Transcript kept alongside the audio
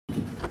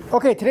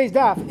Okay, today's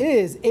daf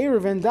is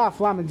Erev and Daf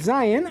Lamed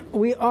Zayin.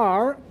 We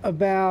are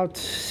about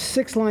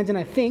 6 lines in,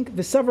 I think.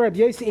 V'savar Rabbi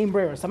Yossi ein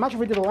brera. So I'm not sure if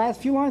we did the last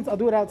few lines. I'll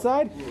do it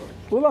outside.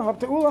 Ula, up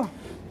to Ula.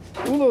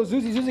 Ula,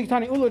 Zuzi,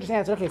 Tani. Ula just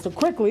answered. Okay, so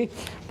quickly,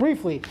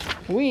 briefly,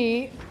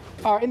 we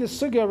are in the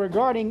sugya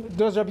regarding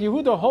does Rabbi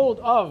Yehuda hold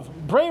of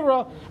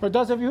brera or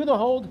does Rabbi Yehuda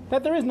hold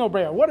that there is no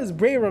brera? What does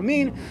brera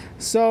mean?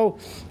 So,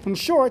 in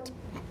short,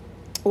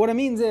 what it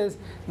means is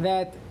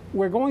that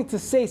we're going to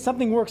say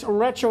something works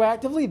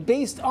retroactively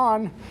based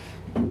on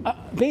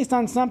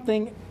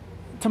something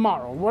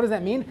tomorrow. What does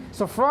that mean?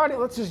 So Friday,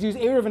 let's just use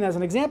Erevin as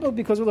an example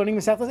because we're learning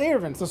Masechtas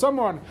Erevin. So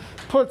someone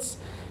puts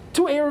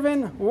two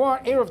Erevin,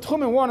 one Erev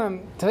Tchumen,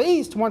 one to the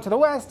east, one to the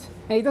west,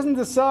 and he doesn't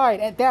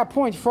decide at that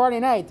point, Friday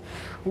night,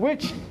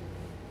 which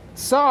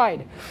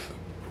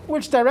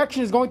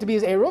direction is going to be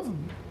his Erev.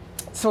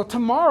 So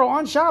tomorrow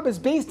on Shabbos,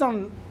 based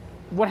on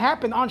what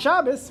happened on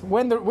Shabbos,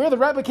 where the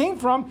Rebbe came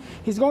from,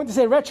 he's going to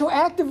say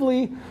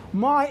retroactively,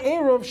 my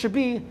Erev should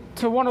be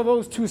to one of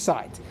those two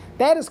sides.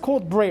 That is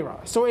called brera.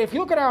 So if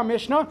you look at our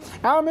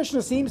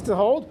Mishnah seems to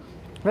hold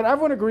that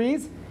everyone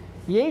agrees,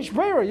 yesh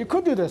brera, you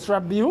could do this.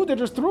 Rabbi Yehuda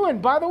just threw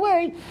in, by the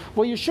way,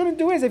 what you shouldn't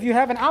do is if you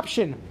have an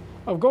option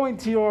of going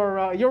to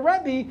your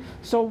Rebbe,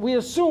 so we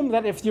assume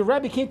that if your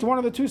Rebbe came to one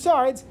of the two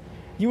sides,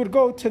 you would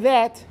go to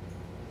that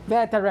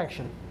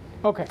direction.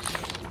 Okay. Is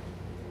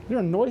there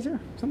a noise here?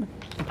 Something?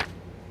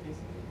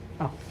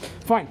 Oh,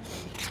 fine.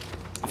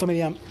 So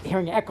maybe I'm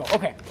hearing an echo.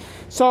 Okay.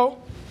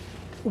 So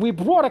we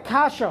brought a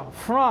kasha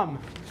from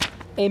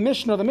a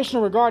Mishnah, the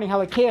Mishnah regarding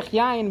halakech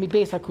yain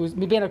mibein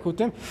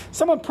hakutim.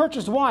 Someone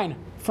purchased wine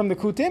from the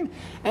kutim,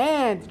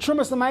 and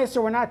trumas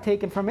l'maiser were not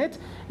taken from it.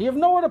 You have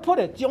nowhere to put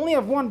it. You only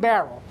have one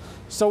barrel.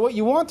 So what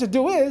you want to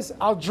do is,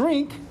 I'll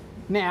drink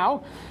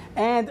now,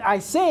 and I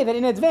say that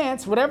in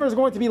advance, whatever is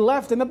going to be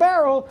left in the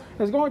barrel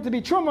is going to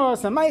be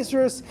trumas and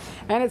maisrus,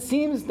 and it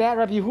seems that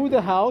Rabbi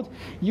Yehuda held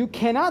you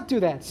cannot do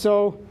that.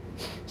 So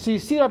you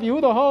see Rabbi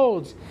Yehuda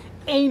holds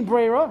ein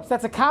brera. So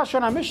that's a kasha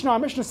on our Mishnah. Our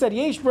Mishnah said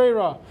yesh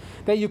brera,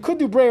 that you could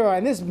do brera,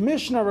 and this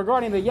Mishnah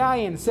regarding the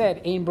yayin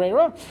said ein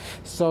brera.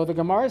 So the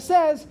Gemara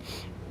says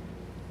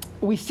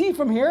we see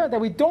from here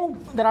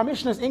that our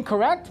Mishnah is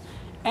incorrect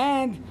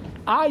and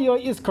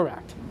Ayoy is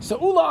correct. So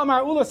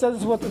Ula says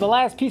this is what the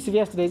last piece of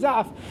yesterday's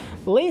af.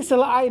 We do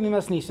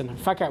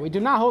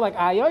not hold like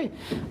Ayoy.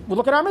 We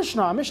look at our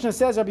Mishnah. Our Mishnah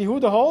says Rabbi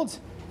Yehuda holds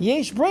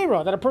yesh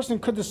brera, that a person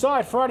could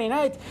decide Friday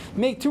night,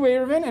 make two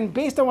Erevin, and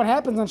based on what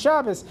happens on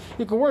Shabbos,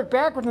 you could work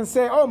backwards and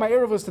say, oh, my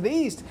Erev was to the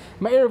east,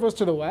 my Erev was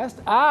to the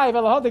west. Tani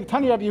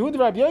Rabbi Yehuda,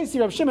 Rabbi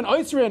Yossi, Rabbi Shimon,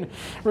 Oisrin,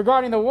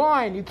 regarding the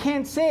wine, you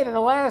can't say that the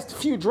last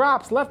few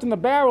drops left in the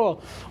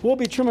barrel will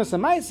be Trumas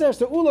and Meiser.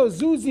 So Ulo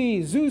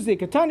Zuzi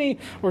Katani,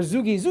 or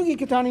Zugi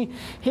Katani,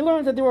 he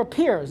learned that there were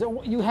peers.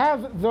 You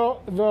have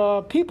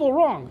the people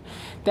wrong,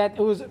 that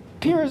it was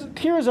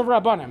peers of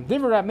Rabbanim,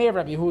 Divrei Rab Meir,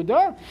 Rabbi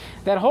Yehuda,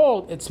 that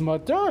hold it's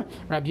mutter,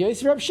 Rabbi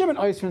Yossi, Rabbi Shimon,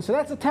 Oisrin. So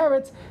that's a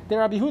teretz that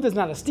Rabbi Yehuda is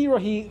not a stira.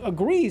 He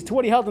agrees to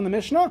what he held in the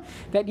Mishnah,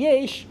 that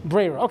yesh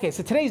brera. Okay,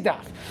 so today's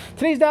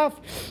daf.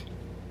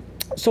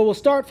 So we'll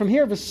start from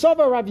here.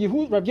 V'sava Rabbi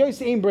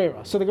Yossi ein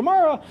brera. So the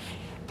Gemara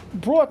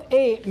brought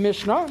a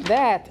Mishnah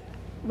that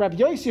Rabbi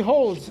Yossi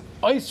holds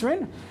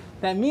Oisrin,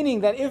 that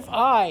meaning that if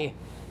I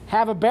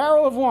have a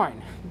barrel of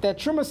wine, that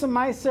Trumas and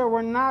Meiser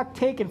were not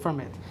taken from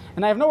it,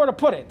 and I have nowhere to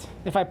put it.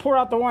 If I pour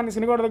out the wine, it's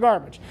going to go to the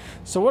garbage.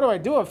 So what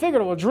do? I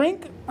figured we'll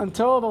drink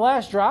until the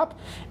last drop,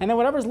 and then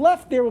whatever's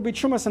left there will be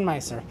Trumas and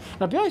Meiser.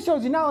 Now, Rabbi Yossi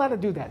says you're not allowed to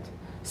do that.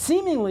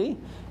 Seemingly,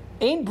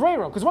 ain't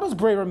brera. Because what does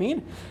brera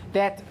mean?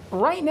 That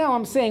right now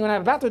I'm saying, when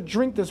I'm about to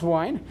drink this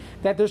wine,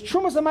 that there's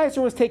Trumas and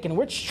Meiser was taken.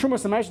 Which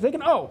Trumas and Meiser was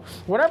taken? Oh,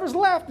 whatever's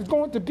left is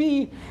going to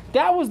be,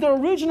 that was the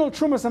original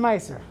Trumas and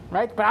Meiser,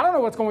 right? But I don't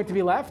know what's going to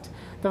be left.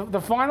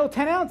 The final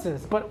 10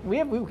 ounces, but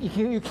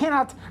you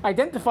cannot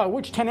identify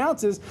which 10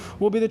 ounces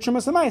will be the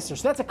Trumas and Meiser.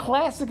 So that's a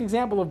classic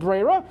example of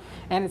brera,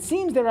 and it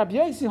seems that Rabbi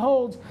Yossi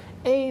holds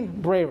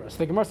ein brera. So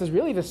the Gemara says,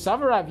 really, the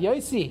Savar Rabbi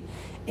Yossi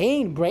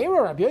ein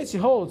brera? Rabbi Yossi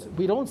holds,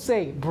 we don't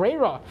say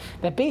brera,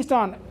 that based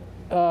on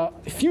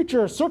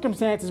future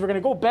circumstances, we're going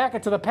to go back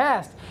into the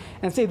past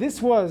and say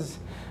this was,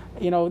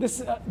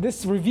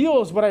 this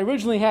reveals what I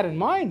originally had in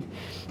mind.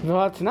 We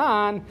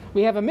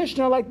have a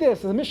Mishnah like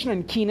this. There's a Mishnah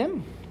in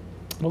Kinim.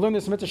 We'll learn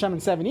this Mitzvah Shem in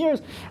 7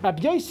 years.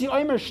 Rabbi Yossi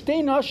Omer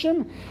Shtei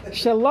Nashim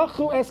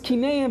Shelachu Es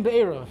Kineim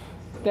Be'erev.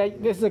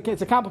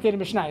 It's a complicated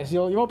Mishnah,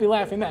 so you won't be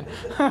laughing then.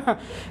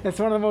 It's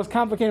one of the most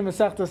complicated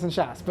Masechtas in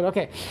Shas. But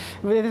okay,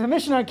 there's a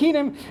Mishnah on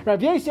Kinim.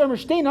 Rabbi Yossi Omer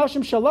Shtei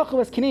Nashim Shelachu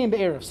Es Kineim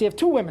Be'erev. So you have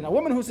two women, a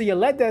woman who's a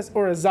Yeledes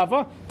or a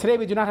Zava. Today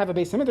we do not have a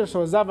Beis Hamikdash,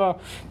 so a Zava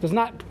does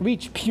not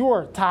reach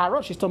pure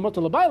Tahara. She's still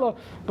Mutter L'Baila,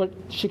 but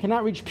she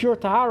cannot reach pure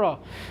Tahara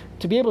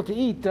to be able to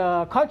eat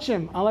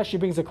kachim unless she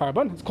brings a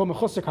carbon. It's called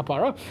mechusar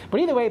kapara. But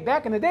either way,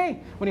 back in the day,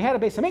 when you had a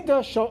Beis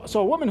Hamikdash, so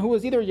a woman who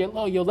was either a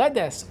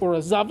Yoledes or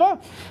a Zava,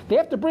 they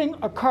have to bring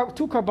a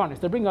two karbanis.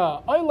 They bring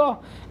a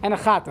oila and a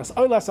chatas.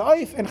 Oila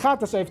sa'if and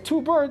chatas sa'if.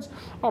 Two birds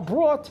are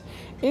brought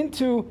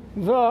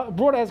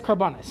as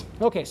karbanis.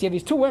 Okay, so you have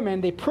these two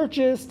women. They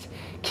purchased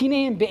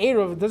kineim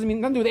be'eruv. Doesn't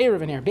mean nothing to do with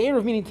eruv in here.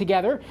 Be'eruv meaning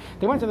together.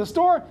 They went to the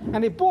store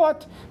and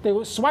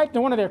they swiped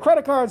on one of their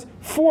credit cards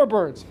 4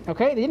 birds.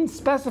 Okay, they didn't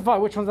specify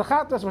which one's the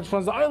chatas, which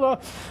one's the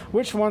oila,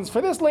 which one's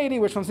for this lady,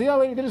 which one's the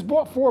other lady. They just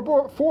bought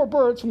four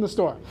birds from the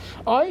store.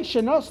 I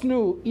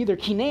shenosnu either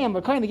kineim,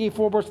 the kain, they gave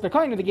 4 birds to the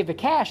kain, or they gave the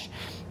cash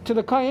to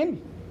the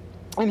kain,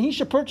 and he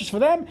should purchase for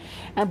them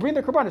and bring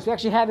the karbanis. We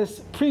actually had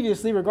this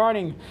previously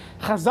regarding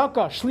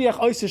chazaka shliach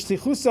oisish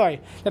slichusai,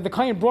 that the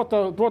kain brought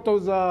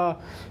those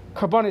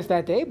karbanis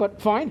that day,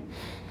 but fine.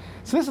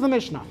 So this is the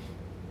Mishnah.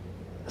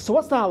 So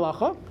what's the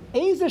halacha?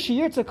 Eza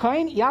sheyirtza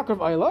kain Yaakov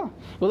oila,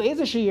 well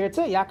eza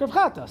sheyirtza Yaakov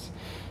chatas.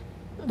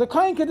 The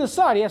kain could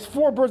decide. He has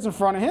 4 birds in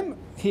front of him.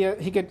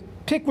 He could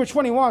pick which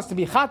one he wants to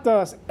be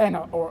chatas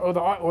or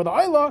the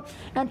oila,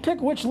 and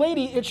pick which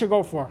lady it should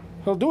go for.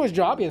 He'll do his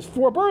job. He has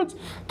 4 birds,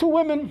 2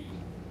 women.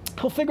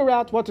 He'll figure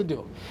out what to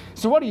do.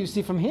 So what do you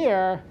see from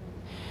here?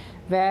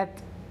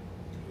 That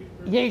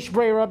yesh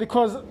breira,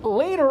 because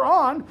later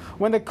on,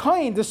 when the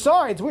kain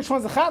decides which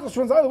one's the chatas, which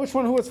one's the other, which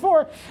one who it's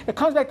for, it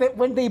comes back that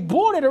when they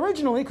bought it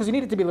originally, because you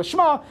need it to be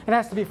lishma, it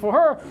has to be for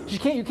her.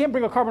 You can't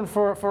bring a carbon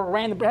for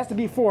random. It has to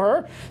be for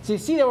her. So you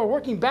see that we're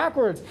working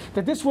backwards.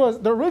 That this was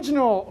the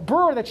original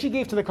bird that she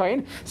gave to the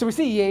kain. So we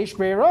see yesh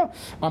breira.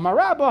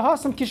 Amarabba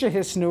hasam kisha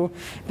hisnu.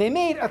 They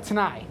made a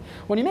tanai.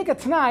 When you make a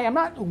tanai, I'm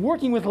not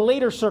working with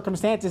later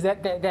circumstances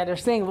that are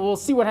saying we'll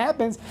see what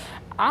happens.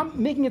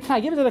 I'm making a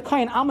tanai. Give it to the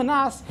kain.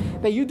 Amanas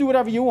that you do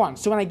whatever you want.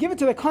 So when I give it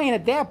to the kain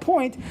at that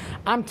point,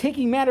 I'm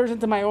taking matters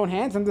into my own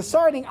hands. I'm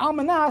deciding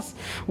almanas,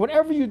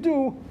 whatever you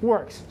do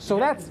works. So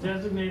that's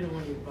designated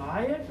when you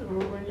buy it, or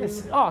when you.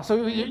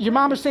 So your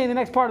mom is saying the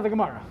next part of the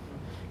Gemara.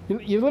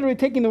 You're literally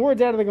taking the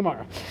words out of the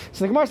Gemara.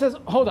 So the Gemara says,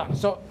 hold on.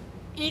 So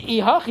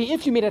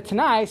if you made a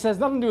tanai, it says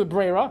nothing to do with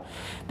breira.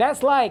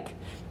 That's like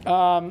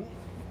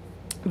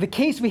the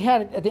case we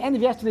had at the end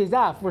of yesterday's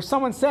daf, where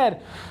someone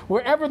said,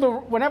 wherever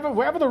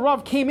the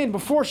Rav came in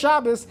before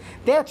Shabbos,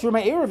 that's where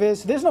my Erev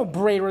is. There's no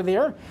breira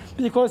there,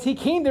 because he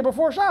came there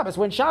before Shabbos.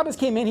 When Shabbos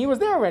came in, he was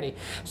there already.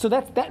 So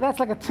that's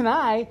like a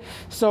tanai.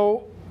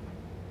 So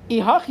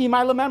Ihachi,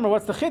 my remember,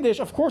 what's the chiddush?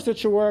 Of course it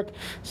should work.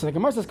 So the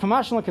Gemara says,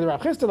 Kamashal, like the Rav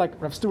Chisda, like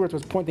Rav Stewart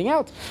was pointing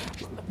out,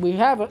 we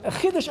have a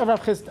chiddush of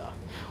Rav Chisda.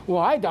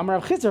 Why?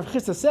 Rav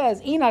Chisda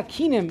says, Ina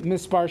kinim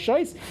mispar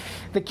shais.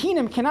 The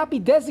kinim cannot be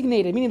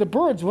designated, meaning the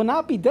birds will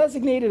not be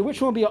designated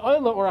which one will be a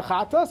oila or a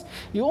chatas.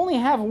 You only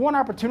have one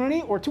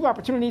opportunity or 2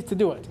 opportunities to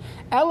do it.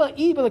 Ella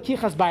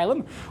ibelakichas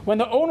bailim. When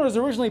the owners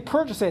originally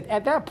purchase it,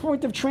 at that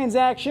point of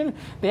transaction,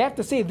 they have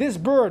to say this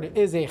bird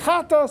is a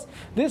chatas,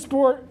 this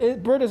bird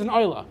is an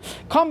oila.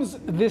 Comes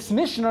this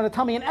Mishnah to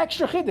tell me an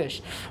extra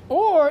chiddush.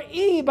 Or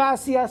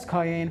ibasias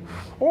kain,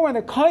 or when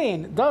the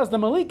kain does the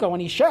malika, when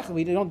he shech,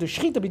 we don't do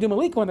shchita, we do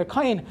malika. When the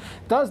kain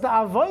does the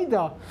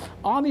avodah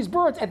on these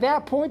birds, at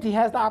that point he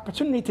has the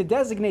opportunity to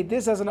designate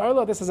this as an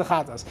oila, this as a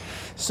chatas.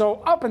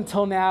 So up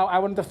until now, I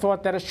wouldn't have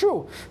thought that is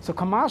true. So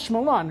kamash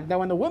malan, that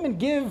when the women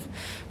give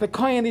the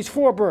kain these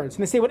 4 birds,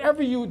 and they say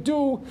whatever you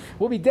do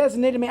will be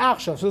designated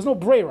me'achshav. So there's no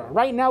breira.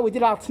 Right now we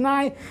did al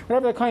tanai,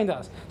 whatever the kain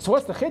does. So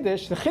what's the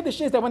chiddush? The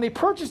chiddush is that when they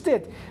purchased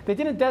it, they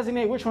didn't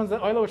designate which one's the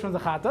oila, which one's the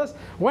chatas.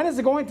 When is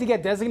it going to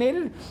get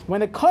designated?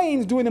 When the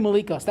kain's doing the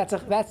malikas. That's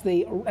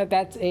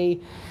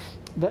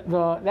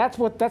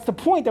the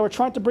point that we're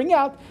trying to bring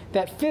out,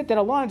 that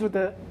aligns with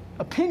the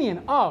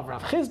opinion of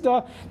Rav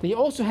Chisda, that you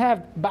also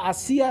have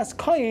ba'asiyas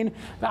kain,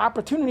 the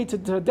opportunity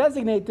to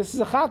designate this is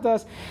a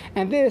chatas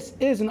and this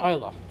is an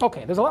oila.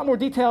 Okay, there's a lot more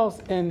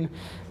details in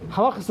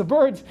halachas of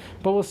birds,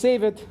 but we'll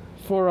save it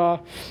for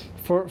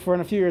in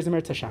a few years in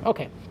Mir Tashem.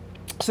 Okay,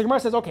 so Gemara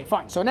says, okay,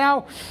 fine. So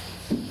now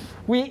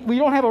we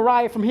don't have a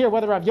raya from here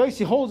whether Rav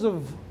Yossi holds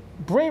of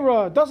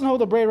breira, doesn't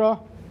hold of breira.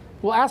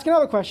 We'll ask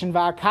another question.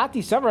 Va'akati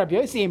savar Rabbi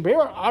Yossi ein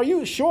breira. Are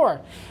you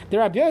sure that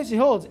Rabbi Yossi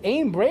holds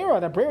ein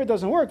breira, that breira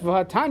doesn't work?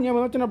 V'hatanya, we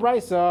learned in a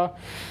brisa.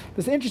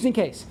 This is an interesting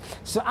case.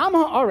 So am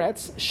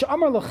ha'aretz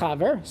she'amar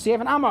lechaver. So you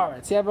have an am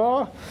ha'aretz. You have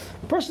a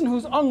person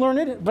who's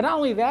unlearned, but not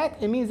only that,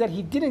 it means that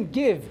he didn't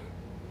give.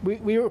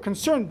 We were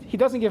concerned he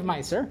doesn't give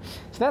meiser.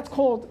 So that's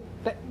called,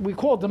 we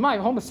call demai,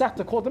 home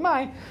sector called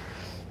demai,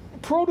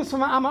 produce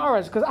from an am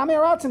ha'aretz, because am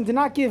ha'aretzim did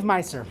not give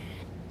meiser.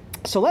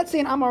 So let's say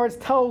an Amaretz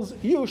tells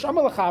you,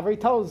 Shamal Chaver, he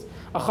tells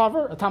a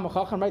Chaver, a Tamar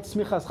Chacham, right?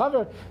 Smichas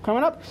Chaver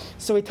coming up.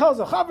 So he tells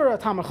a Chaver, a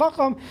Tamar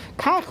Chacham,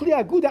 Kach li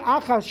aguda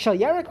achas shel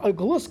yerek or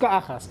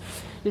gluska achas.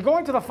 You're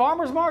going to the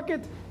farmer's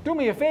market, do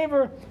me a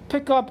favor,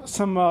 pick up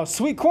some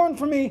sweet corn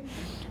for me.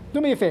 Do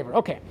me a favor.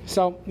 Okay,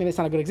 so maybe it's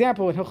not a good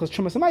example in Hilchos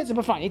Trumas HaMaisa,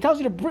 but fine. He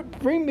tells you to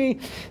bring me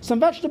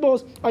some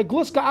vegetables, or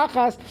gluska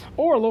achas,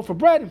 or a loaf of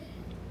bread.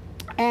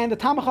 And the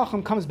Tamar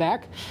Chacham comes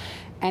back,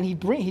 and he's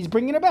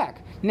bringing it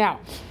back. Now,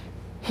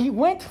 he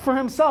went for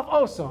himself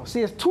also. So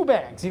he has 2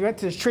 bags. He went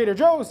to his Trader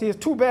Joe's. He has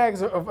 2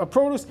 bags of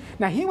produce.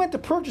 Now he went to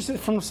purchase it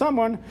from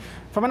someone,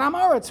 from an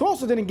Amaretz, who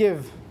also didn't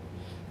give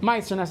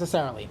meiser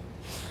necessarily.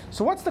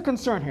 So what's the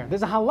concern here?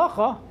 There's a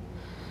halacha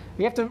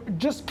You have to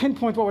just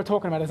pinpoint what we're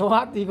talking about. There's a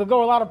lot. You could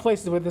go a lot of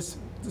places with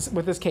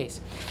this case.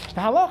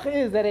 The halacha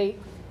is that a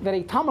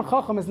Talmid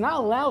Chacham is not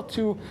allowed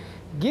to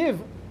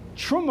give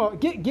truma,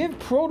 give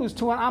produce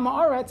to an Am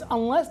Haaretz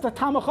unless the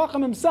Talmid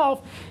Chacham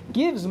himself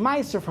gives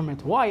meiser from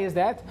it. Why is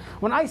that?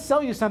 When I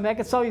sell you something, I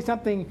can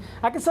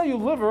sell you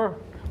liver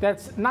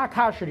that's not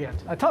kosher yet.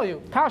 I tell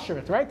you, kosher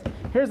it, right?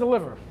 Here's the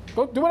liver.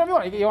 Go do whatever you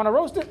want. You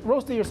want to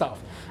roast it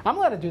yourself. I'm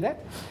allowed to do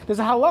that. There's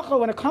a halacha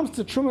when it comes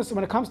to trumas,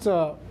 when it comes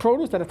to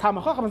produce, that a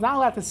Talmid Chacham is not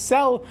allowed to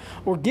sell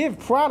or give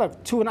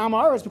product to an Am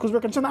Haaretz because we're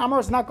concerned the Am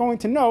Haaretz is not going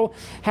to know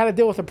how to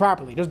deal with it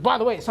properly. Just by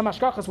the way, some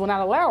hashgachas will not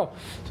allow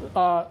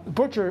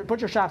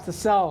butcher shops to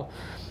sell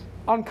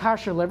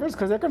unkosher livers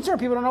because they're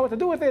concerned people don't know what to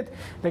do with it.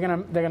 They're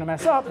gonna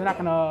mess up. They're not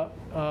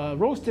gonna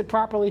roast it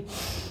properly.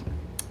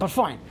 But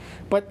fine.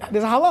 But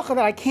there's a halacha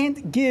that I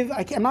can't give.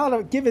 I'm not allowed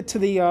to give it to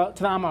the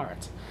Am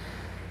Haaretz.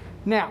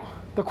 Now,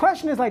 the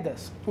question is like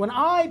this. When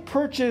I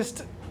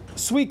purchased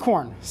sweet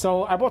corn,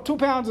 so I bought 2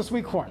 pounds of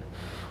sweet corn.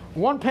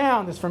 1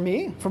 pound is for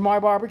me, for my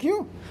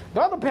barbecue.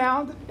 The other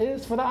pound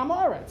is for the Am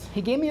Haaretz.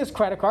 He gave me his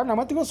credit card and I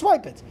went to go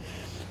swipe it.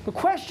 The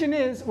question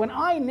is, when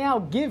I now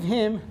give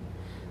him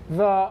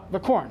the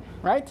corn,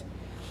 right?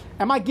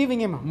 Am I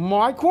giving him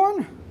my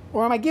corn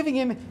or am I giving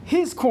him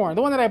his corn,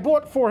 the one that I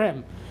bought for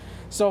him?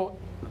 So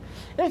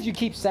if you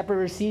keep separate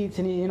receipts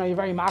and you're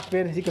very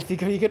makbid,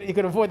 you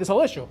could avoid this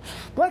whole issue.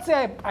 But let's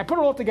say I put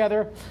it all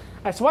together,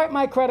 I swipe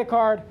my credit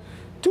card,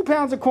 2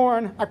 pounds of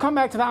corn, I come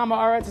back to the Am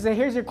Haaretz and say,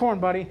 here's your corn,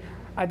 buddy.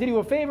 I did you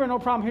a favor, no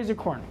problem, here's your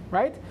corn,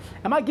 right?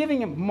 Am I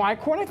giving him my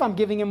corn? If I'm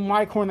giving him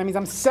my corn, that means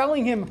I'm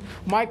selling him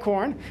my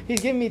corn. He's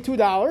giving me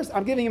 $2,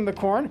 I'm giving him the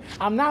corn.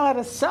 I'm not allowed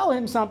to sell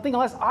him something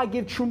unless I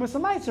give Trumas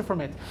and Meiser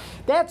from it.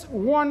 That's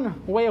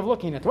one way of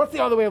looking at it. What's the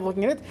other way of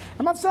looking at it?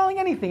 I'm not selling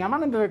anything. I'm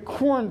not in the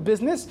corn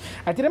business.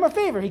 I did him a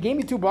favor. He gave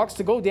me $2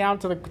 to go down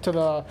to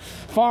the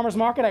farmer's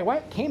market. I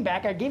went, came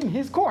back, I gave him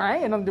his corn. I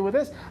had nothing to do with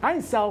this. I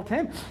didn't sell it to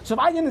him. So if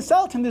I didn't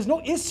sell it to him, there's no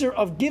issur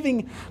of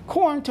giving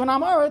corn to an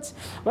Am Haaretz.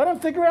 Let him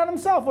figure out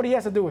himself what he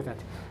has to do with it.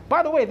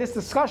 By the way, this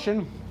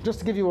discussion, just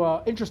to give you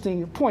an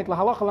interesting point, la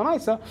halacha la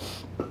maisa,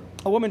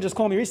 a woman just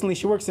called me recently.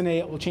 She works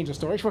we'll change the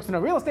story. She works in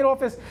a real estate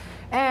office,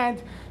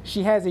 and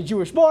she has a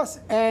Jewish boss,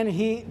 and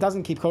he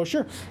doesn't keep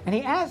kosher. And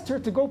he asked her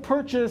to go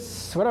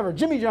purchase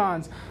Jimmy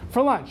John's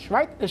for lunch,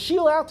 right? Is she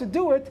allowed to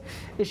do it?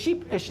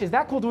 Is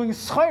that called doing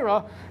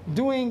schayra,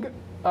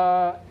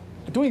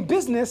 doing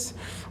business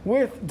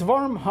with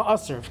Dvarim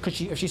Ha'asr? Because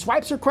if she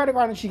swipes her credit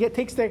card and she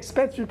takes the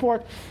expense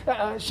report,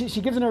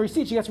 she gives in her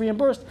receipt, she gets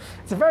reimbursed.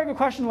 It's a very good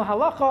question. La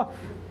halacha.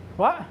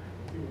 What?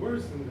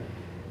 Worse than that.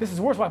 This is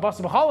worse by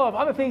Basa B'chalav,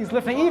 other things,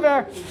 Lifnei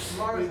Iver,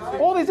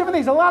 all these different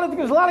things. There's a lot of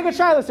good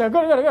shilas there.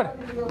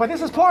 Good. But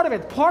this is part of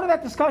it. Part of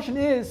that discussion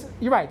is,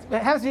 you're right,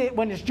 it has to be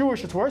when it's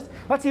Jewish, it's worse.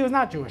 Let's say he was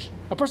not Jewish.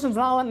 A person's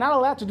not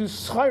allowed to do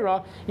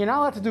schayra, you're not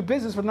allowed to do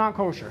business with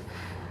non-kosher.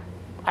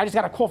 I just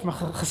got a call from a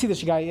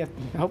Hasidic guy.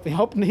 I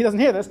hope he doesn't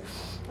hear this.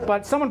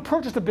 But someone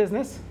purchased a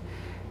business.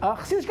 A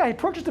Hasidic guy, he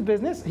purchased a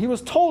business. He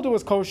was told it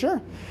was kosher.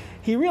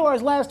 He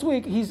realized last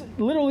week he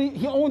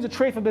owns a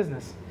tray for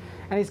business.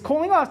 And he's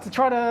calling us to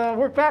try to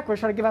work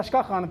backwards, try to give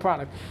hashgacha on the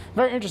product.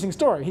 Very interesting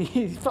story.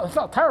 He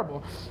felt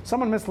terrible.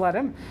 Someone misled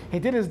him. He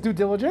did his due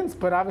diligence,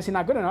 but obviously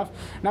not good enough.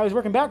 Now he's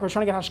working backwards,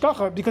 trying to get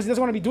hashgacha because he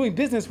doesn't want to be doing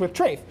business with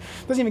treif.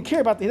 Doesn't even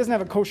care he doesn't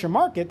have a kosher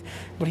market,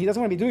 but he doesn't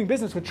want to be doing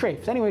business with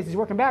treif. So anyways, he's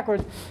working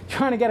backwards,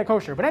 trying to get a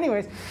kosher. But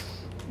anyways,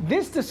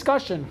 this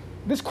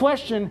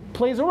question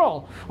plays a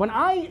role.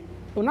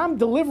 When I'm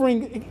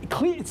delivering,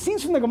 it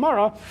seems from the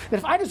Gemara that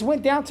if I just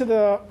went down to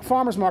the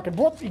farmer's market,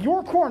 brought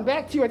your corn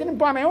back to you, I didn't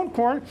buy my own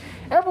corn,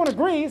 everyone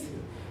agrees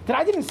that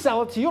I didn't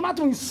sell it to you. I'm not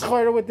doing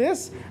schayra with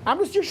this. I'm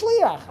just your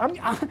shliach.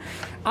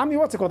 I'm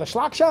your, what's it called, the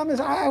shlach sham?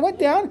 I went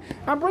down,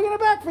 I'm bringing it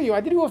back for you. I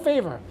did you a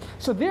favor.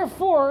 So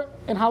therefore,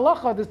 in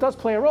halacha, this does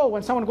play a role.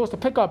 When someone goes to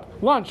pick up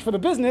lunch for the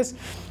business,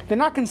 they're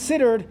not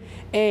considered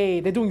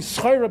they're doing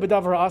schayra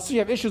b'davar asur. You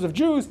have issues of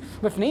Jews,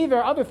 lifnei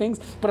iver, other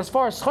things. But as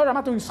far as schayra, I'm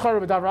not doing schayra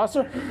b'davar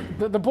asur.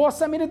 The boss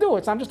sent me to do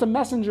it, so I'm just a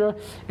messenger.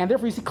 And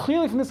therefore, you see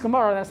clearly from this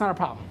Gemara, that's not a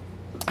problem.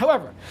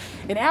 However,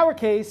 in our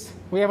case,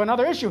 we have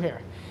another issue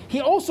here. He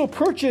also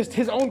purchased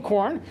his own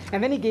corn,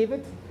 and then he gave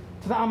it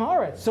to the Am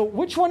Haaretz. So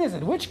which one is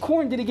it? Which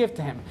corn did he give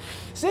to him?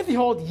 So if you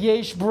hold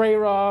yesh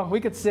breira, we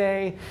could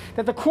say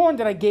that the corn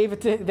that I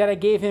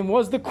gave him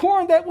was the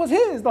corn that was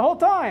his the whole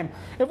time.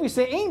 If we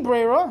say ein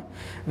breira,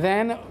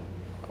 then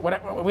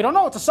we don't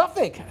know, it's a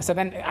suffix. So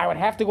then I would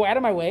have to go out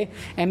of my way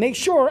and make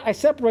sure I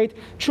separate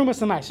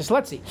Trumas and Meiser. So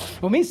let's see.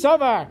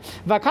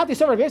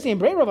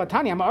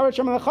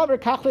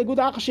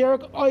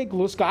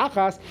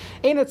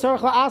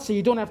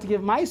 You don't have to give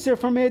Meiser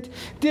from it.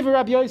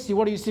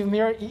 What do you see from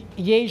here?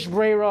 Yesh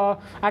Breira.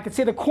 I could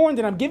say the corn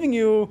that I'm giving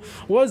you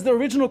was the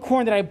original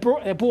corn that I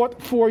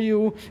bought for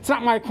you. It's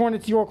not my corn,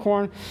 it's your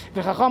corn.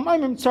 So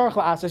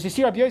you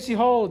see Rabbi Yossi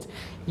holds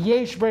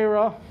Yesh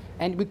Breira.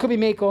 And we could be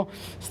Mako.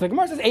 So the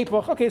Gemara says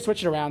Epoch. Okay,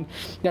 switch it around.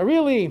 Now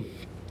really,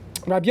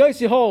 Rabbi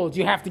Yossi holds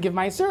you have to give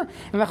meiser,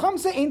 and the Chum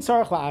say ain't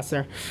tzarich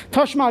la'aser.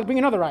 Tashma, bring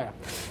another raya.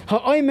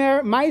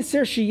 Ha'omer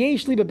meiser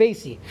sheyesh li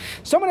bebeisi.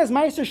 Someone has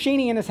meiser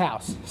sheni in his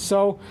house.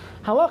 So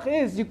halach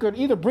is you could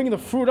either bring the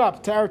fruit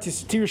up to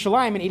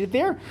Yerushalayim and eat it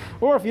there,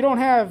 or if you don't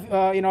have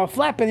a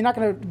flatbed, you're not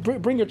going to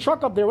bring your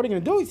truck up there. What are you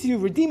going to do? So you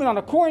redeem it on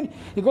a coin.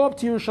 You go up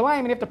to Yerushalayim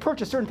and you have to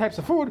purchase certain types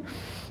of food.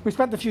 We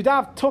spent a few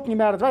days talking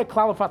about it, right?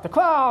 Klal ufat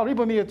klal,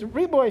 ribo miyat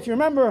ribo. If you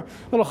remember,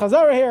 little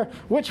chazara here.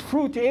 Which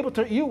fruit you're able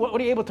to what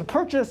are you able to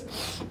purchase?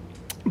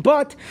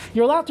 But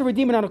you're allowed to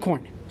redeem it on a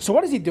coin. So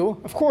what does he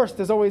do? Of course,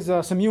 there's always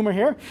some humor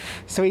here.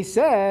 So he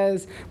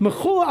says,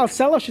 "Mechula al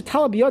sela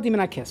shetala biyadi min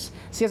hakis."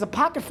 So he has a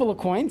pocket full of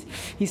coins.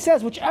 He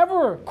says,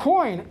 whichever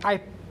coin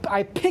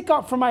I pick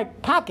up from my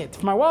pocket,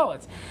 from my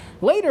wallet,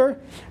 later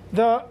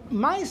the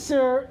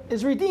meiser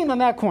is redeemed on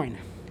that coin.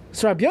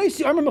 So Rabbi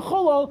Yossi Amar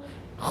Mechula.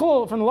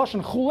 Chul from the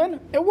lashon chulin,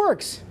 it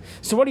works.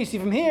 So what do you see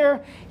from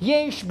here?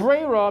 Yesh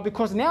breira,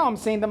 because now I'm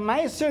saying the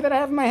meiser that I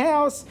have in my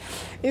house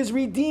is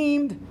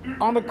redeemed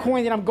on the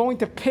coin that I'm going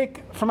to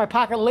pick from my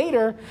pocket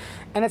later,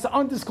 and it's an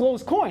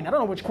undisclosed coin. I don't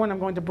know which coin I'm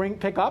going to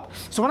pick up.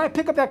 So when I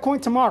pick up that coin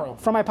tomorrow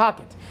from my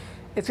pocket,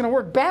 it's going to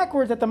work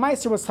backwards that the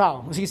meiser was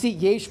tal. So you see,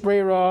 yesh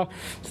breira.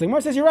 So the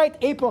Gemara says, you're right,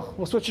 epoch,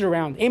 we'll switch it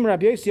around. Aim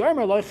Rabbi Yossi,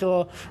 Omer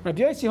loichel.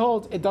 Rabbi Yossi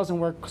holds, it doesn't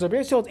work, because Rabbi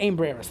Yossi holds aim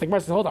breira. So the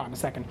Gemara says, hold on a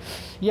second.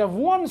 You have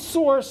one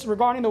source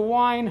regarding the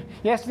wine,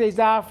 yesterday's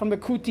daf from the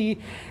Kuti,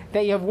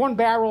 that you have one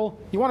barrel,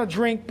 you want to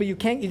drink, but you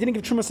didn't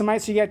give Trumas and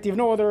meiser yet, you have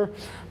no other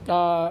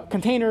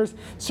containers.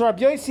 So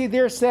Rabbi Yossi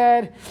there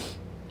said,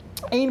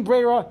 aim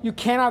breira, you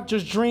cannot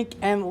just drink,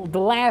 and the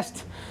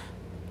last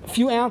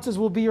few ounces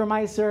will be your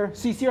meiser.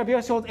 So you see, Rabbi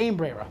Yossi holds aim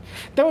breira.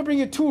 That would bring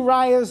you two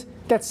rayas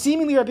that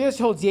seemingly Rabbi Yossi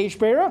holds yesh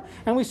breira,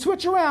 and we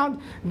switch around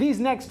these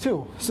next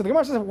two. So the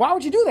Gemara says, why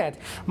would you do that?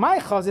 My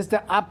chaz is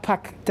the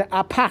apacht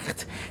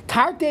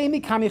tarte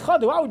mikami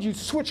chadu. Why would you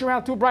switch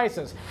around two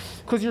brises?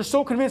 Because you're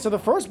so convinced of the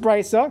first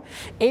brisa,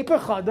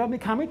 epechada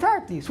mikami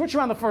tarti. Switch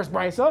around the first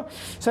brisa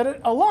so that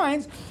it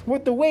aligns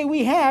with the way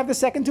we have the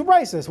second two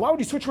brises. Why would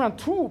you switch around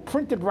two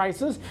printed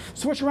brises?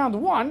 Switch around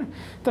one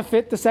to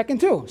fit the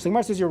second two. So the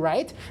Gemara says, you're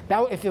right.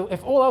 That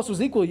if all else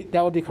was equal,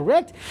 that would be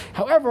correct.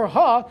 However,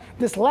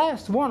 this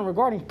last one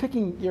regarding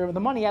picking the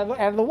money out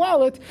of the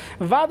wallet,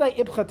 vada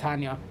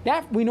ibchatanya.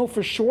 That we know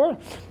for sure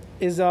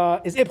is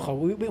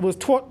ibcha. It was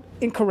taught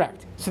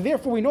incorrect. So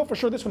therefore, we know for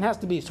sure this one has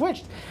to be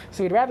switched.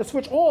 So we'd rather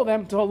switch all of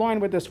them to align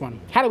with this one.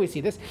 How do we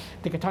see this?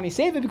 The Katani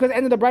saved it because the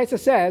end of the brisa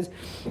says,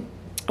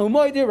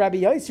 Rabbi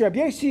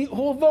Yossi,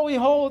 although he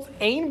holds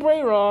ein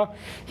breira,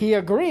 he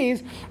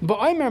agrees. But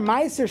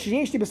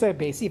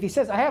if he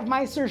says, I have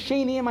meiser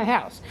sheni in my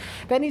house,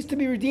 that needs to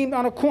be redeemed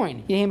on a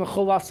coin. It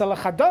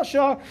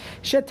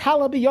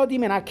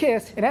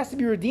has to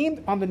be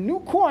redeemed on the new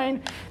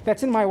coin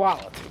that's in my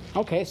wallet.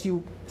 Okay, so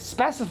you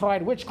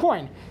specified which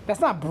coin.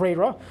 That's not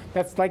breira.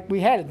 That's like we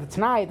had it. The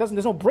Tanai, there's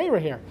no breira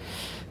here.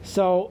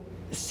 So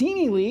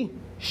seemingly,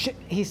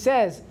 he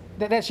says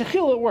that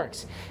shechila it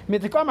works. In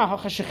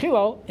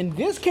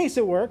this case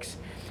it works.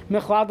 The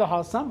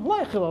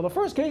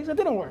first case it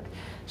didn't work.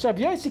 So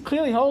Rabbi Yossi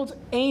clearly holds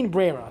ein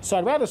breira. So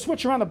I'd rather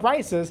switch around the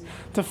brises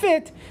to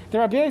fit that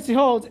Rabbi Yossi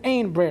holds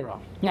ein breira.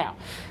 Now,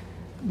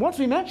 once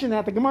we mention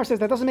that, the Gemara says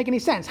that doesn't make any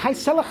sense.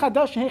 What's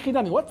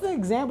the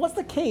example? What's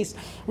the case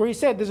where he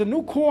said there's a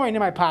new coin in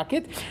my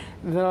pocket,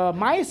 the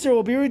meiser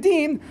will be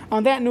redeemed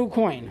on that new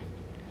coin?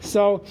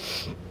 So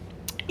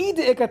if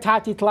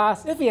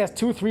he has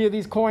 2-3 of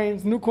these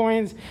coins, new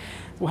coins,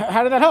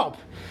 how did that help?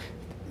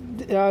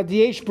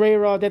 Diesh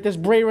breira, that there's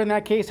breira in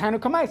that case,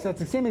 Hanukkah Maisa, that's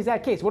the same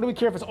exact case. What do we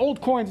care if it's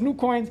old coins, new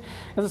coins?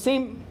 It's the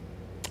same,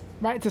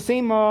 right? It's the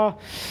same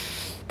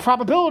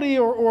probability,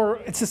 or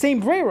it's the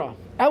same breira.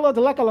 Ella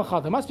deleka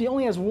lachad. It must be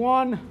only has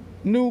one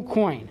new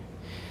coin.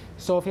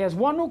 So if he has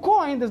one new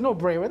coin, there's no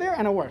breira there,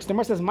 and it works. The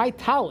Gemara says, my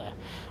tale.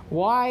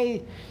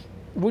 Why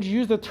would you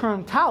use the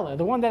term tala,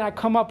 the one that I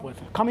come up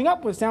with? Coming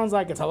up with sounds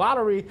like it's a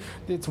lottery,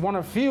 it's one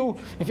of few.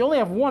 If you only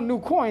have one new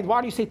coin, why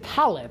do you say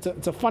tala?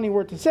 It's a funny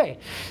word to say.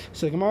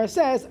 So the Gemara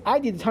says, I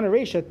did Tana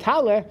Reisha,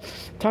 tala,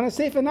 Tana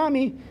Seifa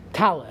Nami,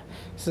 tala.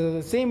 So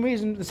the same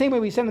way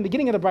we said in the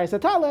beginning of the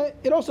brisa, tala,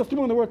 it also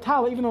threw in the word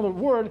tala, even though the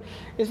word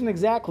isn't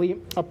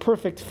exactly a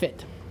perfect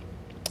fit.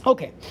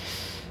 Okay.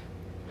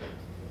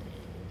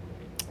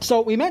 So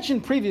we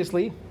mentioned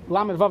previously,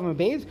 Lamed Vav and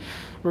Beis,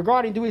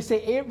 regarding do we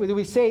say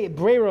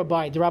breira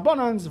by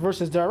derabbanans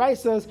versus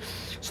deraisas?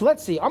 So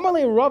let's see.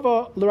 Amalei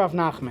Rava l'Rav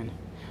Nachman.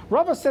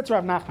 Rava said to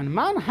Rav Nachman,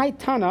 Man hai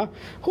Tana,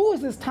 who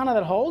is this Tana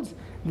that holds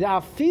the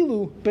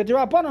afilu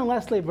b'derabbanan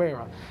lesle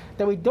breira,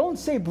 that we don't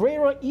say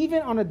breira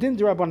even on a din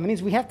derabbanan? That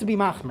means we have to be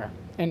machmer.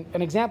 And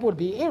an example would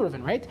be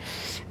Eruvin, right?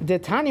 The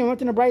Tanya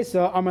went in a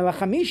brisa, Amar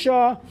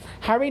lachamisha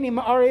harini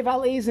ma'arev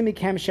al ezim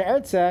mikem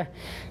she'ertze.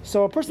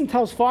 So a person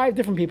tells 5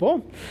 different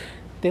people.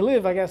 They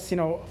live, I guess,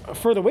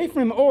 further away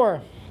from him,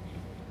 or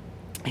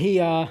he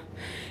says,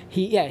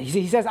 he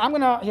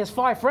has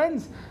 5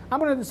 friends. I'm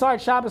gonna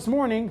decide Shabbos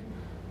morning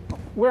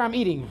where I'm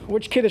eating,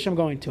 which kiddush I'm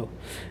going to.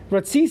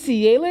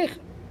 Ratzisi yelech,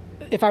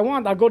 if I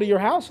want, I'll go to your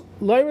house.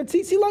 Lo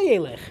ratzisi lo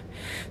yelech.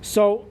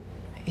 So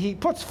he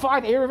puts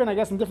 5 Eruvin, I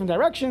guess, in different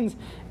directions,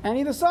 and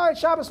he decides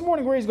Shabbos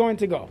morning where he's going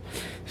to go.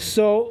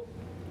 So,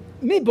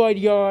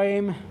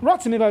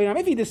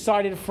 if he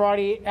decided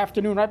Friday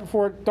afternoon, right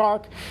before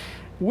dark,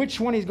 which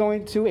one he's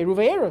going to, Eruv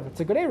Eruv, it's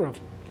a good Eruv.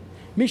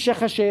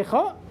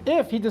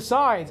 If he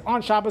decides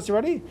on Shabbos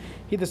already,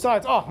 he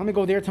decides, let me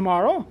go there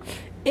tomorrow.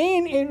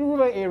 Ein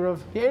Eruv Eruv.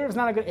 The Eruv is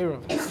not a good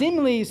Eruv.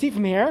 Seemingly, you see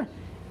from here,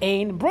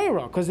 Ein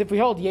Breira. Because if we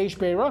hold Yesh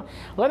Breira,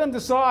 let him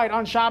decide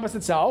on Shabbos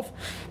itself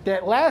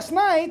that last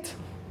night,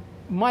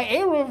 my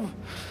Eruv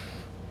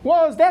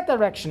was that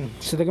direction.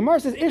 So the Gemara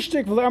says,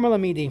 Ishtik v'le'er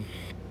malamidi.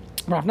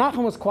 Rav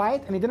Nachman was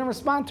quiet and he didn't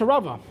respond to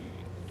Rava.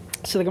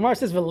 So the Gemara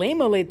says, why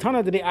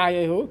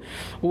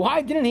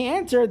didn't he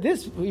answer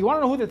this? You want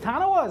to know who the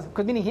Tana was?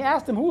 Because meaning he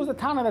asked him, who was the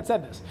Tana that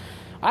said this?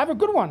 I have a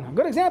good one, a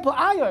good example.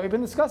 Ayah, we've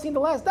been discussing the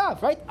last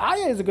daf, right?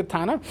 Ayah is a good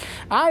Tana.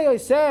 Ayah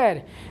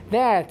said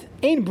that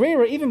Ein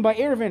Breira even by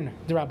Eruvin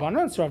the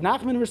Rabbanon. So Rav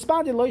Nachman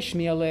responded, Lo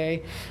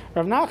Shmi'alei.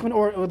 Rav Nachman,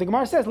 or the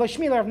Gemara says, Lo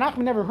Shmi'alei, Rav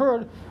Nachman never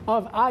heard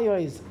of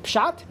Ayah's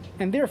pshat,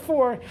 and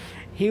therefore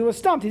he was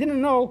stumped. He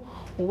didn't know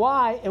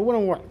why it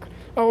wouldn't work.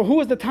 Or who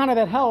was the Tana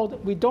that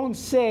held? We don't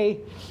say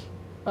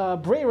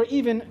Breira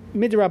even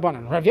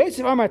midrabanan. Rav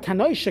Yosef Amar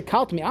Tanoi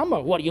shekalt mi Amma.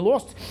 What, you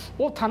lost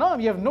all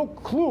Tanaim? You have no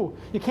clue.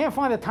 You can't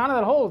find a Tana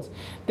that holds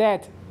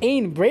that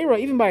Ein Breira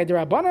even by a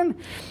Derabanan.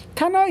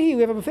 Tanai,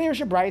 we have a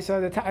Feirish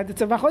Braisa.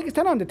 It's a Machlekes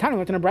Tanaim. The Tana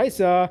went in a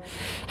Braisa.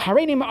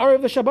 Hareini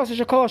ma'ariv l'Shabbos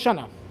shekol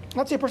hashana.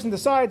 Let's say a person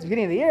decides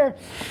beginning of the year.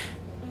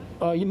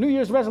 New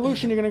Year's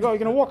resolution, you're going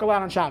to walk a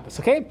lot on Shabbos,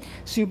 okay?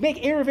 So you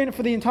make Eruvin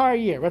for the entire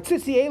year.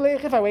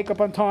 If I wake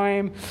up on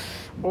time,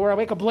 or I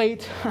wake up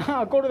late,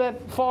 I'll go to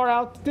that far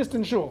out,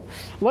 distant shul.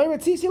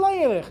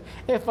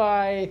 If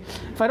I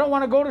don't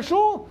want to go to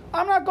shul,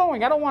 I'm not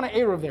going. I don't want an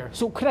Eruv there.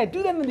 So could I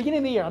do that in the beginning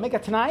of the year? I'll make a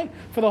Tanai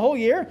for the whole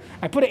year.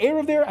 I put an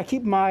Eruv there. I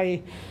keep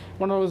my,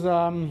 one of those,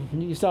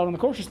 you sell it on the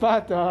kosher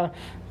spot,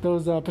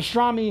 those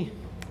pastrami,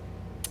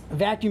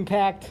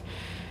 vacuum-packed,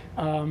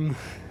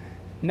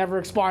 never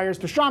expires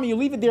pastrami. You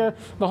leave it there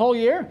the whole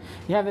year.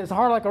 You have it's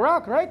hard like a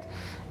rock, right?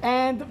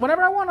 And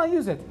whenever I want, I'll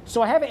use it.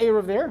 So I have an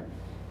Eruv there.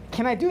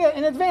 Can I do that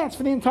in advance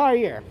for the entire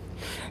year?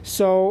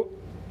 So,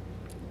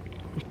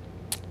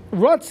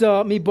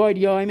 Ratza mi boyd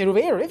yoim Eruv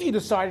Eruv. If you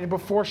decided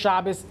before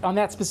Shabbos on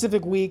that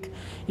specific week,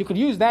 you could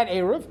use that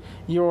Eruv,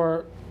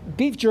 your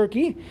beef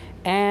jerky,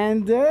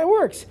 and it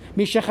works.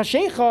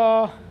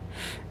 Mishachashecha.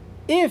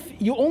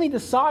 If you only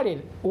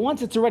decided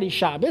once it's already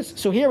Shabbos,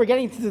 so here we're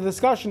getting to the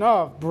discussion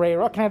of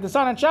Breira. Can I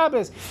decide on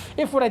Shabbos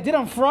if what I did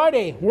on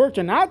Friday worked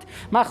or not?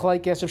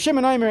 Machlekes of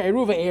Shimon Omer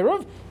Eruva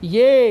Eruv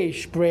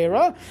Yesh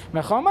Breira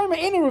Mecham Omer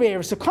Ein Eruva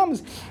Eruv. So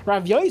comes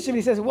Rav Yosef and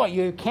he says, "What?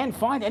 You can't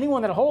find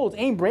anyone that holds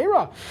Ein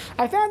Breira?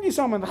 I found you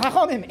someone.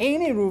 Chachamim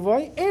Ein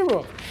Eruva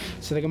Eruv."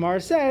 So the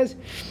Gemara says,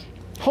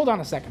 "Hold on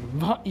a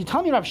second. You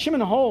tell me Rav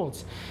Shimon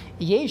holds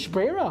Yesh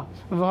Breira,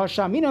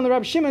 V'Hashamin on the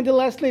Rab Shimon de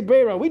Leslie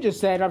Breira." We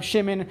just said Rab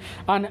Shimon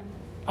on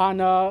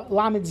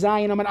Lamed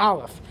Zayin on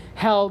Aleph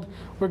held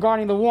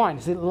regarding the wine.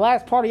 It's the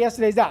last part of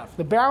yesterday's daf.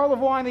 The barrel of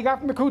wine they got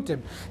from the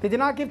Kutim. They did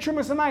not give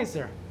Trumas and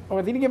Meiser,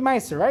 or they didn't give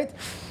Meiser, right?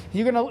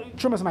 You're gonna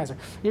Trumas and Meiser.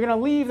 You're gonna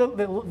leave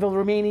the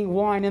remaining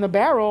wine in the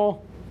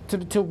barrel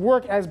to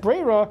work as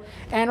Breira.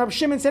 And Rab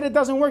Shimon said it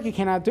doesn't work. You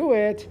cannot do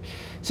it.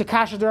 So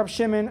Kasha de Rab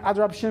Shimon, Ad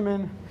Rab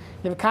Shimon.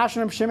 You have a Kasha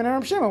Rab Shimon and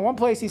Rab Shimon. One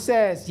place he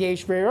says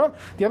Yesh Breira,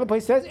 the other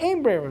place says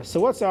Ein Breira. So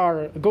what's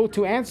our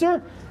go-to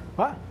answer?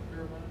 What?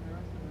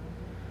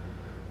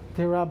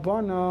 The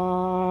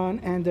Rabbanon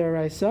and the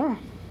Raisa.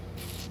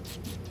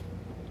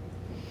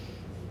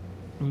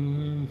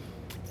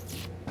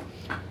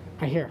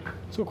 I hear.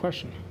 It's a good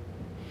question.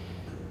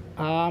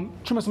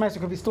 Trumas Meiser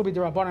could still be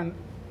the Rabbanon.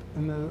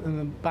 In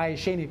the Bayis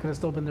Sheni, could have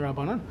still been the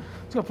Rabbanon.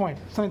 It's a good point.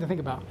 Something to think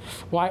about.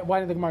 Why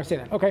did the Gemara say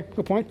that? Okay,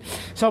 good point.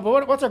 So,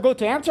 but what's our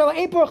go-to answer?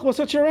 Epoch, we'll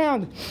switch it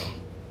around.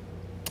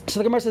 So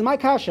the Gemara says, "My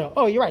kasha."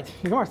 Oh, you're right.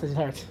 The Gemara says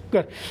it.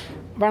 Good.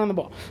 Right on the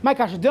ball. My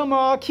kasha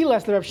Dilma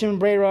Kiles the Rab Shimon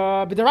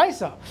Breira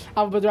b'deraisa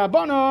av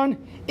b'derabbanon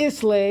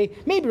Islay.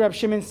 Maybe Rab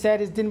Shimon said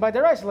it's din by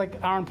deraisa, like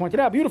Aaron pointed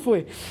out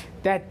beautifully.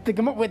 That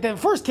with the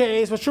first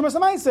case was Trumas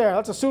Meiser.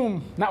 Let's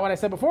assume, not what I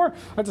said before,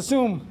 let's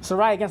assume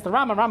Sarai against the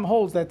Rambam. Rambam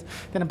holds that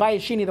in Bayis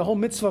Sheni, the whole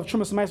mitzvah of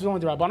Trumas Meiser was only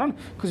the Rabbanon,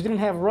 because we didn't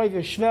have Roiv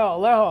Yishvel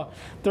Aleha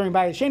during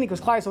Bayis Sheni,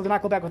 because Klai did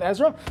not go back with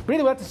Ezra. But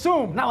either way, let's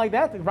assume, not like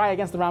that, Rai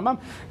against the Rambam,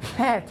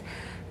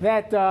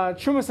 that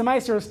Trumas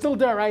Meiser is still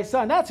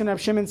deraisa, and that's when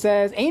Rab Shimon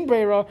says Ein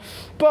Breira,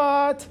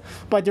 but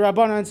by the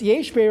Rabbanon's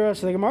Yesh Breira.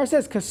 So the Gemara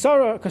says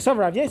Kasava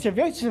Rav Yosef.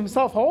 Yosef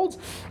himself holds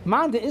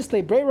Man de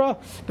Islay Breira.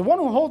 The one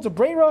who holds a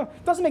Breira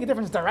doesn't make a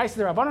difference deraisa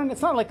the Rabbanon.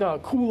 It's not like a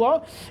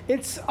kula.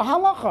 It's a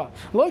halacha.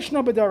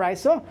 Loishna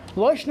b'deraisa,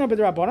 loishna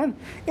b'derabbanon.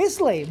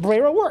 Islay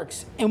Breira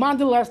works. And Man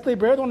de Leslie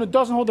Breira, the one who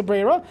doesn't hold the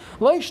Breira,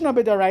 loishna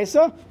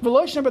b'deraisa,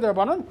 v'loishna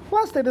b'derabbanon.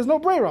 Leslie, there's no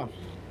Breira.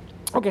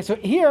 Okay, so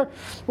here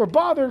we're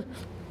bothered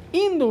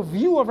in the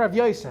view of Rav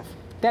Yosef,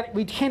 that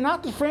we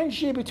cannot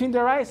differentiate between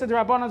deraisa and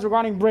derabbanans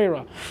regarding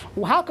breira.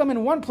 How come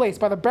in one place,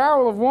 by the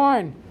barrel of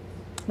wine,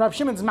 Rav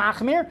Shimon's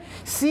machmir,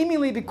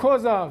 seemingly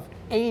because of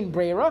Ein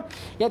Breira.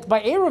 Yet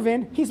by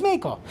Eruvin, he's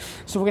Meiko.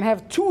 So we're going to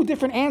have two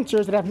different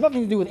answers that have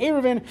nothing to do with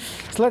Eruvin.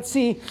 So let's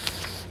see.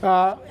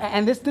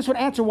 And this would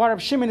answer why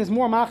Rav Shimon is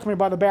more machmir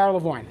by the barrel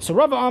of wine. So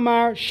Rava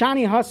Amar,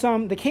 Shani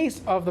Hassam, the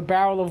case of the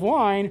barrel of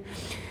wine.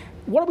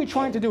 What are we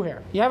trying to do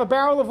here? You have a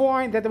barrel of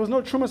wine that there was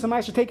no Trumas and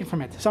Meiser taken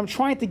from it. So I'm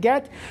trying to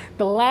get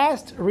the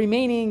last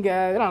remaining,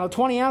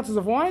 20 ounces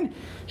of wine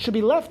should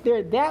be left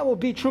there. That will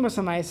be Trumas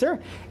and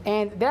Meiser.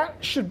 And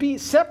that should be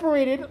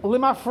separated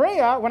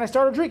limafreya when I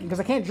started drinking, because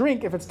I can't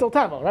drink if it's still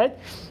Tavel, right?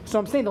 So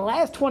I'm saying the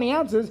last 20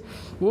 ounces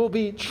will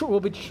be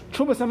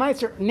Trumas and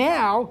Meiser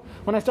now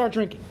when I start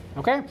drinking,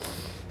 okay?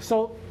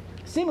 So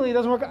seemingly, it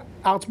doesn't work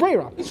out. It's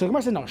Breira. So the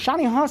Gemara says, no.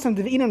 Shani Hasan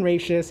Divinan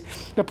Rashis.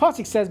 The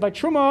Pasuk says, by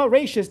Truma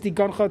Rashis, the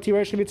Gancha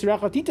Tiresh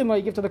Vitzirecha Titan,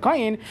 you give to the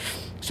Kayin.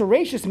 So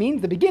Rashis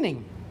means the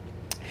beginning.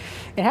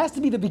 It has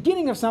to be the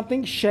beginning of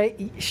something,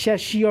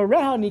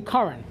 Sheshioreha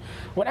Nikaran.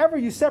 Whatever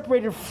you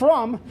separated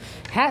from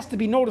has to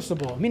be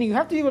noticeable. Meaning you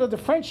have to be able to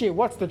differentiate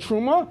what's the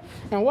Truma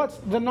and what's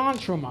the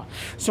non-Truma.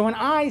 So when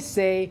I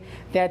say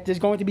that there's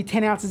going to be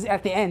 10 ounces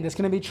at the end, it's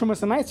going to be Truma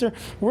Samaiser,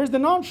 where's the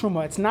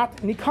non-Truma? It's not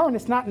Nikaran,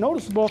 it's not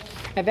noticeable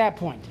at that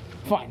point.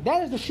 Fine.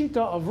 That is the Shita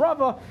of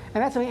Rava,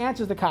 and that's how he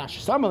answers the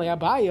Kash. So Amalei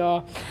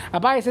Abaya.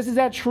 Abaya says, is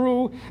that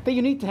true that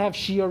you need to have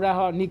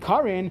Shioreha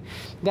Nikarin,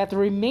 that the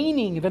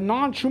remaining, the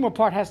non-Truma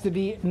part has to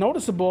be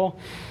noticeable?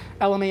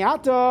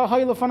 Elameata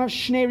Hayilafanav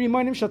Shnei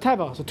Rimonim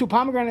Shateva. So 2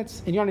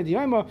 pomegranates in Yonah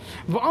Diyoma.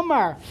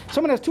 V'Amar.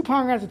 Someone has 2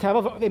 pomegranates at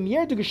Teva. V'Im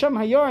Yerdu Gesham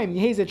Hayoim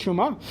Yehezeh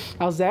Truma.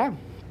 Alzeh.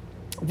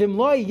 V'Im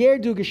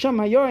Yerdu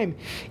Gesham Hayoim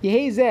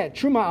Yehezeh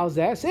Truma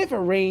Alzeh. So if it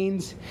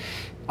rains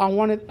on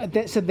one of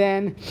so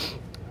then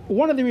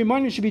one of the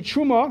reminders should be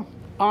Truma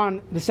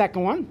on the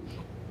second one.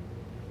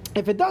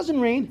 If it doesn't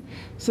rain,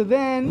 so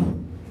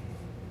then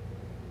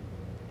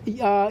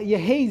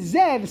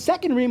Yehezeh, the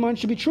second reminder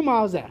should be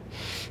Truma Alzeh.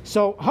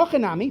 So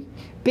Hachanami,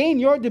 Bein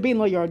Yardu, Bein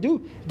Lo Yardu,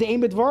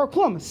 De'em B'dvar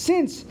Klum.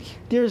 Since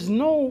there's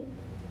no,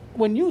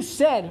 when you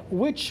said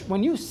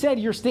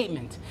your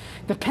statement,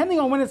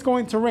 depending on when it's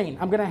going to rain,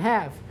 I'm going to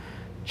have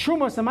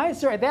Truma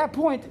Samaiser. At that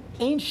point,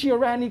 ain't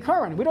Shirah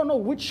Nikaran. We don't know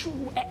which.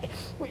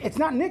 It's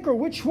not Nikar.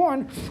 Which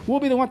one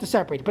will be the one to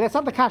separate? But that's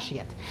not the kashi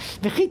yet.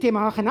 And if you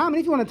want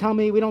to tell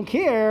me we don't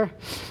care,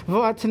 we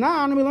learned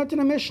in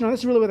the Mishnah. This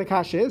is really where the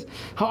kashi is.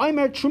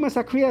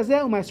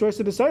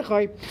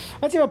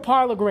 Let's have a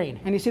pile of grain,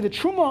 and you see the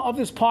truma of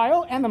this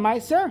pile and the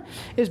meiser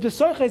is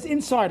besoicha is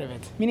inside of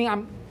it. Meaning,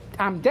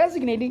 I'm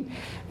designating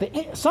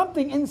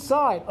something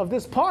inside of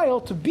this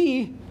pile to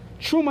be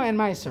truma and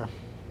meiser.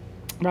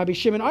 Rabbi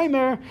Shimon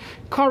Omer,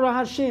 Kara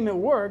Hashem, it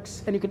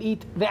works, and you can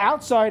eat the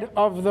outside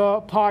of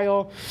the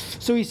pile.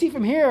 So you see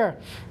from here,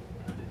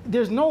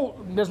 there's no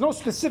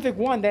specific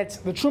one that's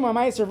the Truma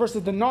Meiser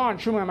versus the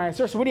non-Truma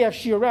Meiser. So what do you have?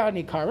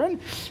 Shirah Nikaran.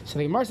 So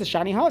the Gemara says,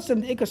 Shani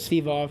Hasam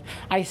Ikasvivav.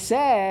 I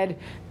said,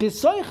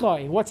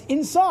 Bisoichai, what's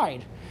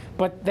inside.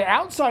 But the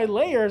outside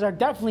layers are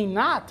definitely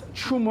not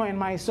Truma and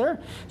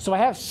Meiser. So I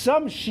have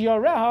some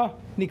Shiareha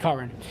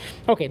Nikaran.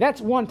 Okay,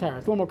 that's one teretz. A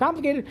little more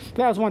complicated, but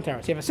that was one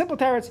teretz. You have a simple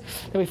teretz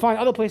that we find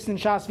other places in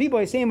Shas.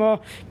 Viboy Sema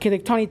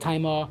Kidiktani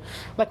Taima.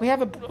 Like we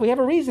have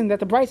a reason that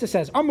the Brisa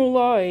says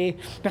Amulai.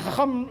 The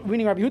Chacham,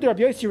 meaning Rabbi Yehuda,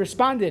 Rabbi Yossi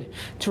responded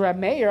to Rabbi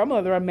Meir.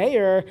 Amulai, Rabbi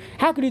Meir.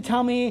 How could you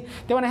tell me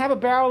that when I have a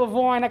barrel of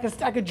wine, I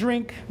could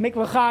drink, make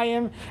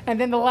l'chaim, and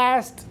then the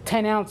last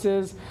 10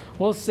 ounces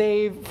we'll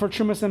save for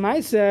Trumas and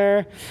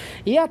Meiser?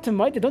 Yeah,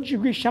 Tamaita, don't you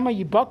agree? Shama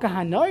Yibaka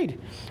Hanoid.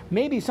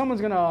 Maybe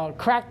someone's going to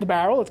crack the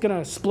barrel, it's going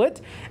to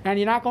split, and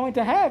you're not going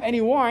to have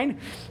any wine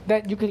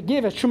that you could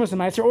give as Trumas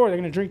and Meiser, or they're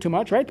going to drink too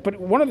much, right? But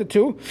one of the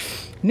two.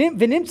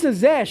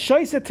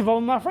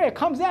 It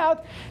comes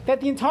out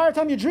that the entire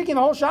time you're drinking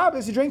the whole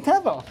Shabbos, you drink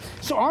Tevel.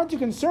 So aren't you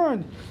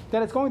concerned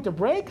that it's going to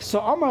break?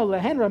 So Amar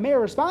Lehen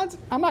Rameir responds,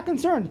 I'm not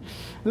concerned.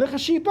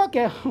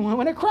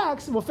 When it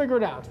cracks, we'll figure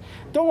it out.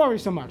 Don't worry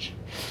so much.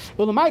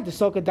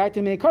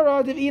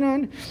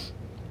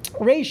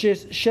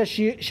 Rashis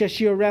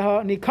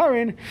Sheshioreha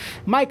Nikarin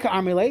Maika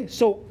Amile.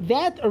 So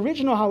that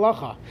original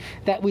halacha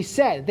that we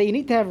said that you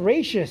need to have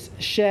Rashis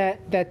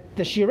that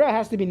the Shira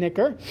has to be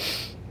Nikar.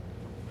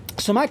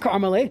 So Maika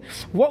Amile,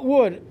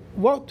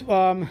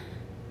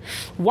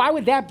 why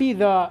would that be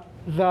the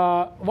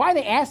why are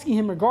they asking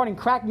him regarding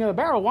cracking of the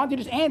barrel? Why don't you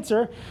just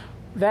answer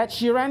that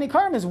Shirani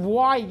Karim is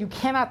why you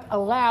cannot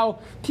allow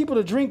people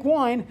to drink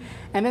wine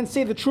and then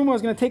say the Truma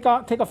is going to take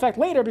effect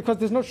later because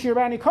there's no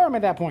Shirani Karim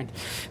at that point.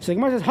 So the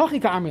Gemara says,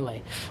 Hachika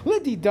Amile.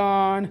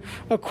 Lididan,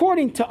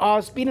 according to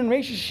us, Binan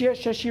Reish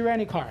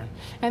Shirani Karim.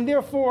 And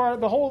therefore,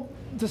 the whole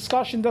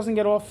discussion doesn't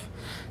get off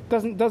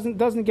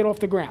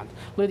the ground.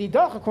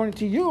 Lididach, according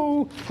to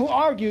you, who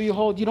argue, you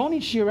hold, you don't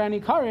need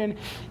Shirani Karin.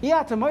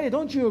 Yeah, Tamoya,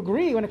 don't you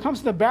agree? When it comes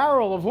to the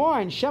barrel of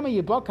wine, Shema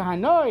Yibaka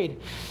Hanoid,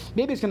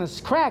 maybe it's going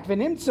to crack,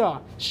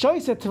 Venimtza,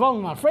 Shoisa Tevel,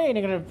 I'm afraid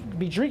they're going to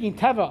be drinking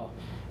Tevel.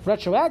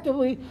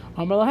 Retroactively,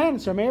 Amalahan,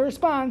 so Meir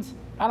responds,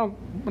 I'm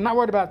not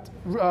worried about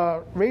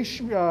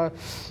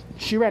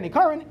Shirani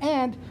Karin,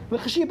 and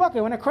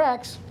L'chashibaka, when it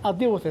cracks, I'll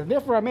deal with it.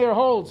 Therefore, Meir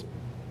holds,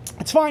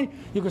 it's fine.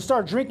 You can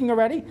start drinking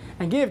already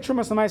and give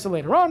Trumas Lamaisa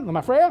later on,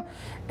 Lamafreya,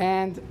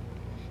 and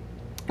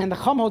And the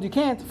Chum hold you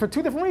can't for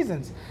two different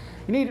reasons.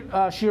 You need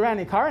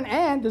Shirani Karan,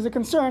 and there's a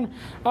concern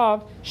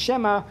of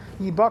Shema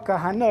Yibaka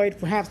Hanoid,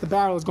 perhaps the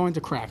barrel is going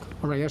to crack.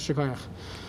 All right, yes, Shekayach.